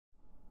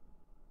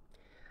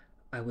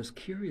I was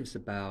curious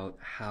about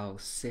how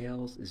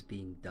sales is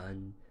being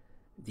done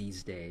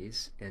these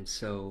days. And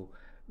so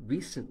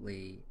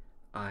recently,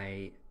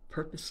 I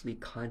purposely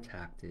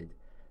contacted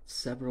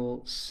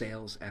several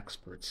sales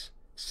experts.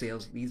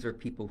 These are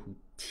people who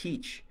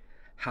teach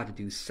how to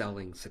do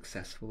selling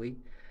successfully.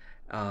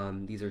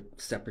 These are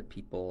separate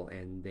people,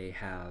 and they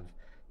have,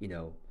 you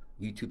know,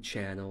 YouTube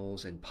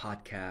channels and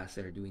podcasts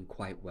that are doing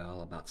quite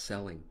well about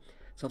selling.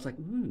 So I was like,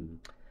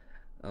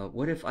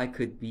 what if I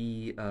could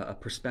be a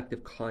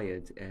prospective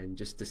client and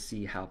just to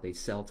see how they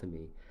sell to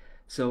me?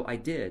 So I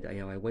did.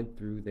 I went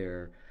through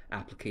their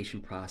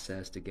application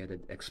process to get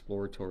an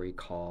exploratory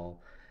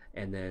call,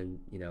 and then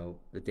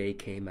the day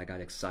came. I got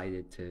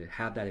excited to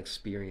have that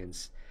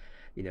experience,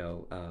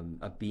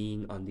 of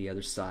being on the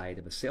other side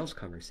of a sales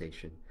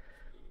conversation.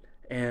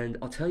 And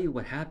I'll tell you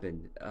what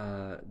happened.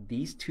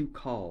 These two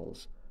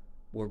calls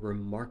were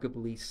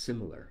remarkably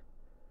similar.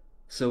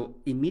 So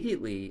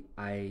immediately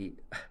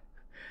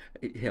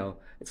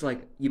it's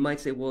like you might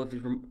say, well,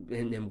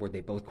 and were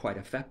they both quite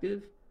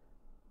effective?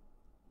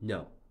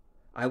 No.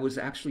 I was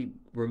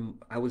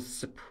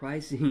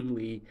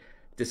surprisingly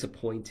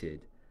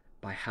disappointed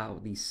by how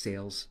these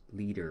sales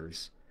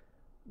leaders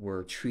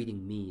were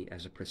treating me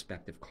as a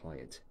prospective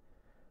client.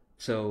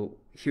 So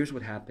here's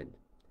what happened.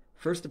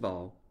 First of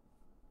all,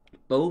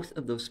 both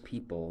of those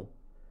people,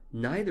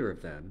 neither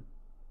of them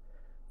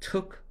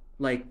took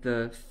like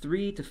the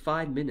 3 to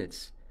 5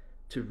 minutes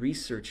to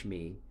research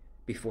me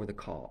before the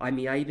call. I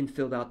mean, I even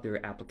filled out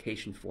their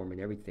application form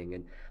and everything,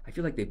 and I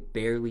feel like they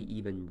barely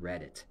even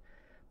read it.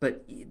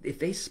 But if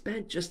they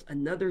spent just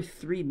another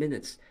 3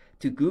 minutes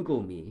to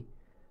Google me,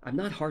 I'm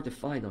not hard to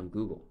find on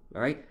Google,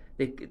 all right?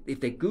 If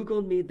they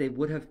Googled me, they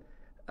would have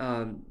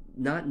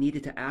not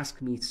needed to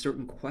ask me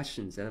certain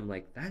questions. And I'm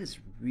like, that is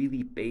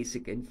really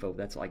basic info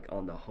that's like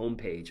on the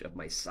homepage of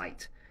my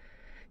site,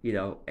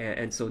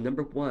 And so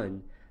number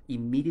one,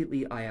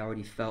 immediately I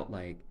already felt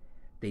like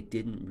they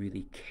didn't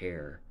really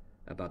care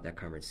about that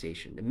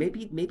conversation. And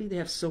maybe they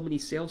have so many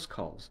sales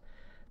calls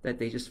that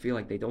they just feel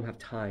like they don't have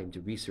time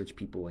to research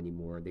people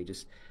anymore. They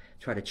just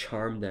try to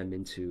charm them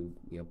into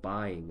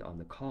buying on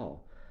the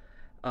call.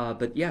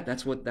 But yeah,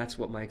 that's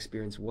what my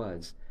experience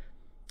was.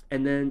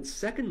 And then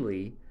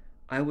secondly,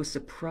 I was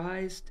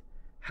surprised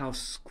how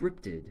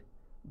scripted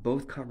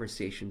both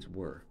conversations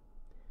were.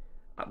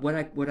 What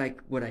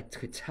I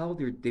could tell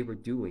they were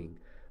doing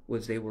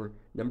was they were,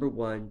 number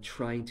one,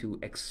 trying to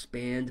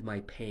expand my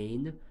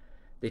pain.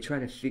 They try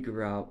to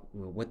figure out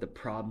what the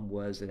problem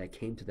was that I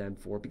came to them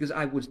for, because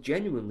I was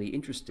genuinely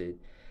interested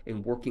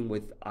in working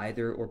with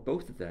either or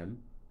both of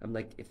them. I'm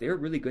like, if they're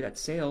really good at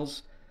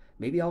sales,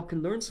 maybe I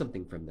can learn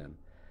something from them.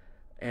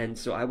 And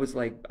so I was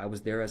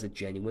there as a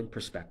genuine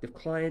prospective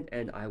client,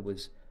 and I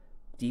was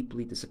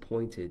deeply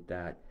disappointed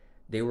that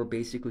they were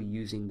basically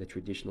using the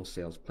traditional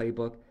sales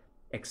playbook,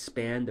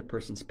 expand the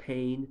person's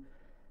pain,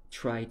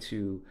 try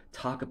to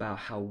talk about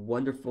how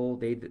wonderful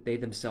they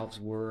themselves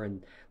were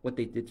and what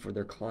they did for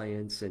their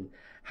clients and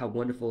how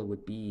wonderful it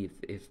would be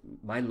if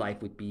my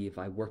life would be if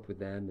I worked with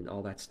them and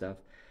all that stuff.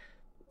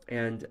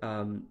 And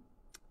and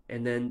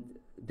then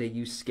they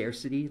use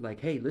scarcity,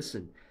 like, hey,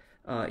 listen,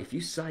 if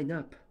you sign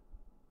up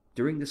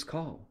during this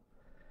call,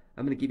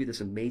 I'm going to give you this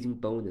amazing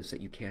bonus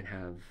that you can't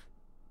have,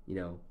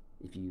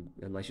 if you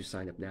unless you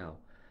sign up now.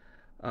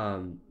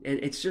 And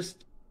it's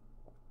just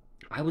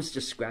I was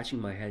just scratching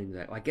my head and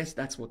that I guess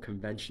that's what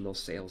conventional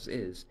sales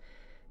is.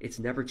 It's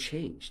never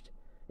changed.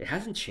 It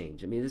hasn't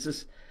changed. I mean, this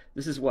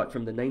is what,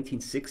 from the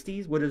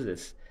 1960s? What is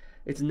this?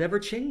 It's never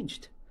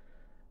changed.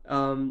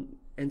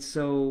 And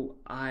so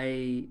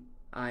I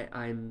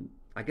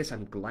guess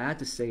I'm glad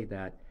to say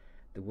that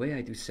the way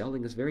I do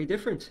selling is very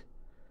different.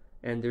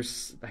 And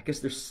I guess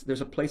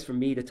there's a place for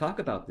me to talk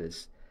about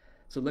this.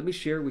 So let me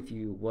share with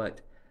you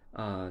what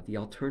the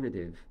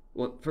alternative.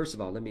 Well, first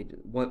of all,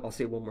 I'll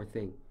say one more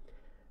thing.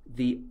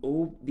 The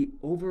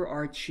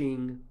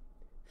overarching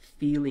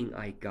feeling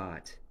I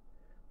got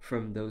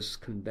from those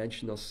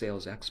conventional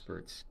sales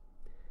experts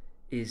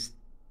is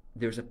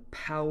there's a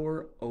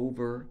power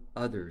over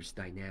others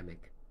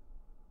dynamic.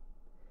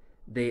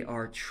 They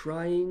are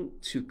trying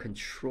to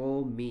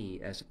control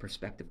me as a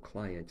prospective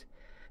client,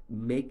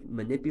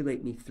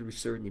 manipulate me through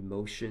certain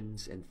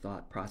emotions and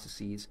thought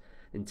processes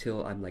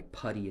until I'm like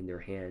putty in their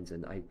hands,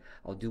 and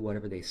I'll do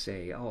whatever they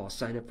say. Oh, I'll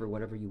sign up for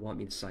whatever you want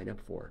me to sign up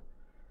for.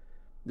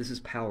 This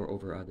is power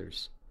over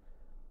others.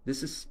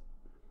 This is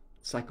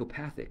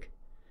psychopathic.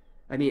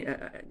 I mean,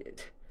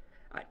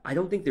 I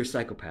don't think they're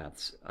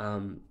psychopaths.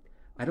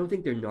 I don't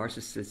think they're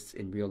narcissists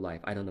in real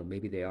life. I don't know,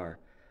 maybe they are.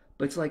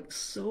 But it's like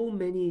so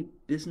many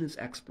business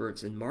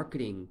experts and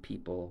marketing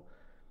people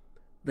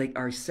like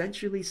are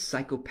essentially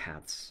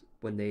psychopaths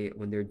when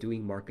they're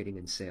doing marketing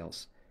and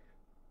sales.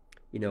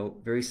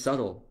 Very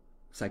subtle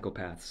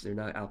psychopaths. They're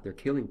not out there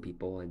killing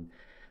people,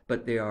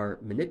 but they are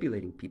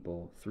manipulating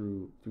people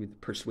through the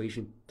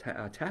persuasion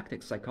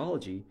tactics,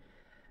 psychology,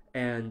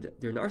 and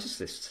they're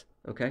narcissists.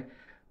 Okay,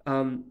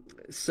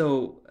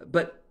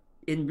 but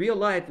in real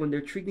life, when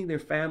they're treating their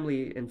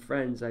family and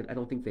friends, I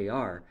don't think they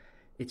are.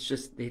 It's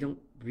just they don't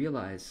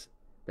realize.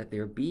 that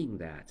they're being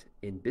that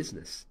in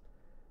business.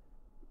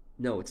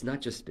 No, it's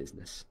not just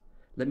business.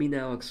 Let me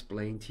now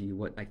explain to you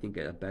what I think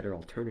a better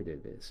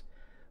alternative is,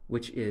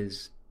 which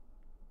is,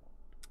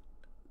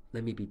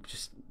 let me be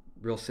just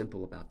real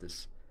simple about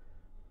this.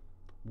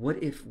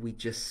 What if we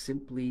just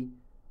simply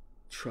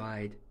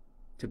tried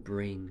to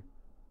bring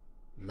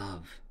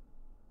love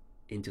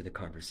into the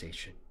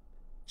conversation?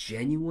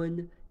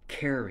 Genuine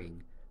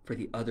caring for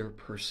the other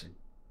person.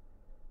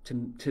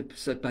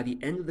 So by the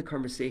end of the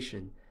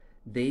conversation,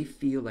 they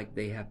feel like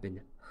they have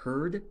been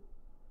heard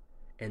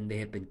and they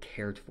have been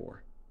cared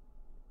for.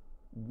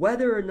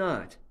 Whether or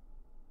not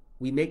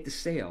we make the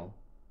sale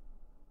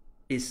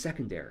is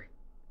secondary.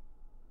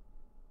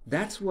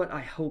 That's what I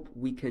hope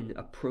we can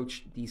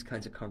approach these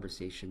kinds of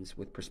conversations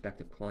with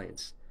prospective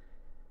clients.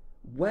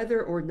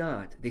 Whether or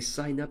not they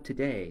sign up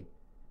today,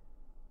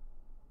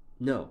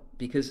 no,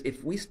 because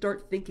if we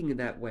start thinking in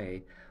that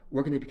way,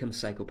 we're going to become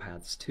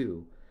psychopaths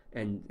too,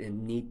 and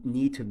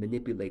need to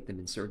manipulate them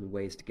in certain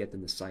ways to get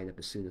them to sign up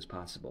as soon as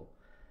possible.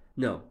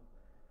 No.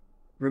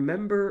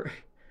 Remember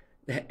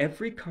that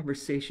every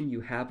conversation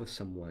you have with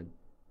someone,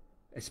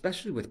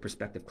 especially with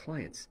prospective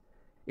clients,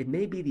 it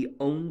may be the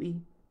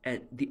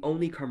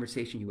only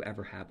conversation you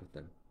ever have with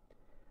them.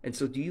 And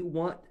so do you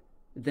want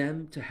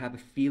them to have a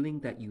feeling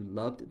that you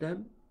loved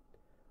them?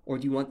 Or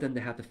do you want them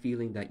to have the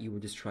feeling that you were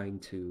just trying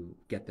to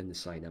get them to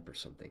sign up or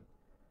something?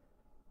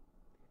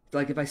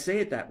 Like if I say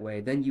it that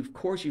way, then of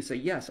course you say,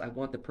 yes, I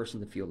want the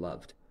person to feel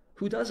loved.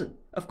 Who doesn't?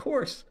 Of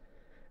course,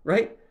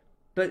 right?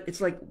 But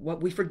it's like,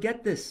 we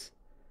forget this.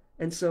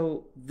 And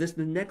so the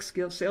next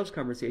sales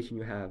conversation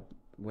you have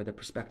with a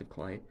prospective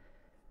client,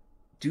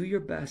 do your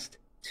best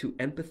to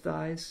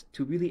empathize,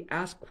 to really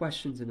ask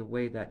questions in a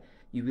way that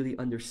you really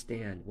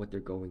understand what they're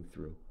going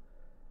through.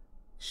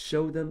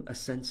 Show them a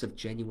sense of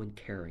genuine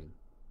caring.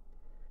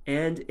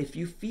 And if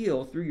you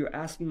feel through your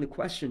asking the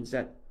questions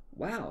that,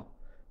 wow,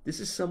 this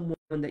is someone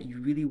that you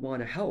really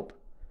want to help,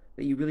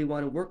 that you really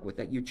want to work with,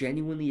 that you're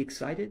genuinely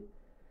excited,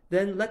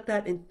 then let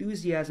that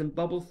enthusiasm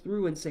bubble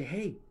through and say,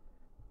 hey,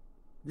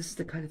 this is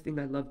the kind of thing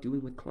I love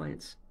doing with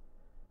clients.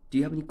 Do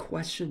you have any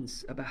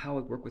questions about how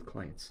I work with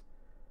clients?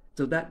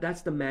 So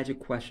that's the magic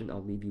question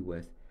I'll leave you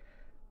with.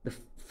 The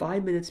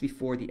 5 minutes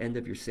before the end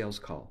of your sales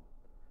call,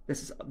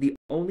 this is the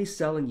only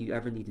selling you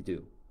ever need to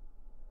do.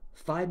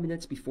 5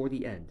 minutes before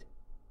the end,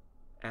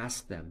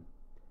 ask them,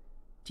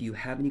 do you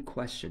have any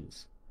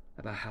questions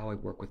about how I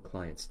work with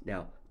clients?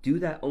 Now, do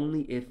that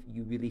only if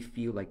you really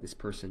feel like this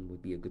person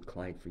would be a good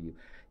client for you.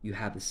 You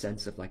have a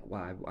sense of like,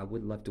 wow, I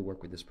would love to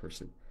work with this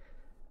person.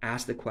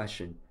 Ask the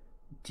question,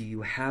 do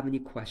you have any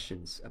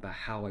questions about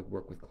how I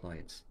work with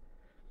clients?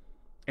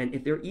 And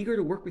if they're eager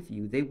to work with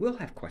you, they will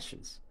have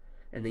questions.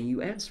 And then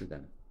you answer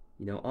them,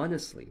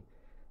 honestly.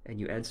 And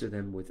you answer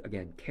them with,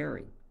 again,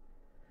 caring.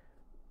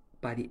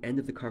 By the end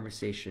of the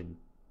conversation,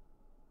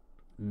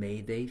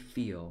 may they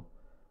feel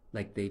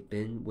like they've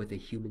been with a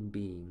human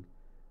being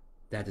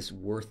that is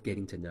worth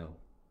getting to know,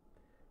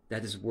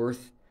 that is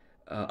worth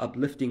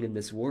uplifting in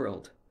this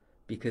world,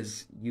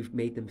 because you've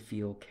made them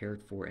feel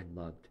cared for and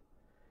loved.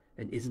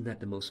 And isn't that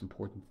the most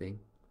important thing?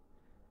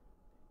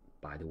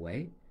 By the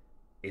way,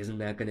 isn't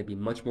that going to be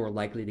much more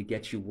likely to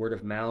get you word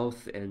of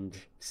mouth and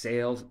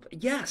sales?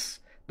 Yes,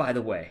 by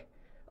the way,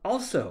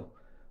 also.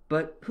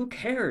 But who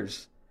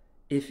cares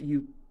if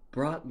you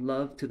brought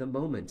love to the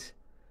moment?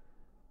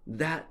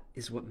 That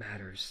is what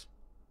matters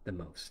the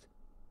most.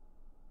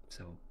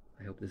 So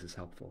I hope this is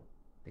helpful.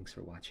 Thanks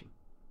for watching.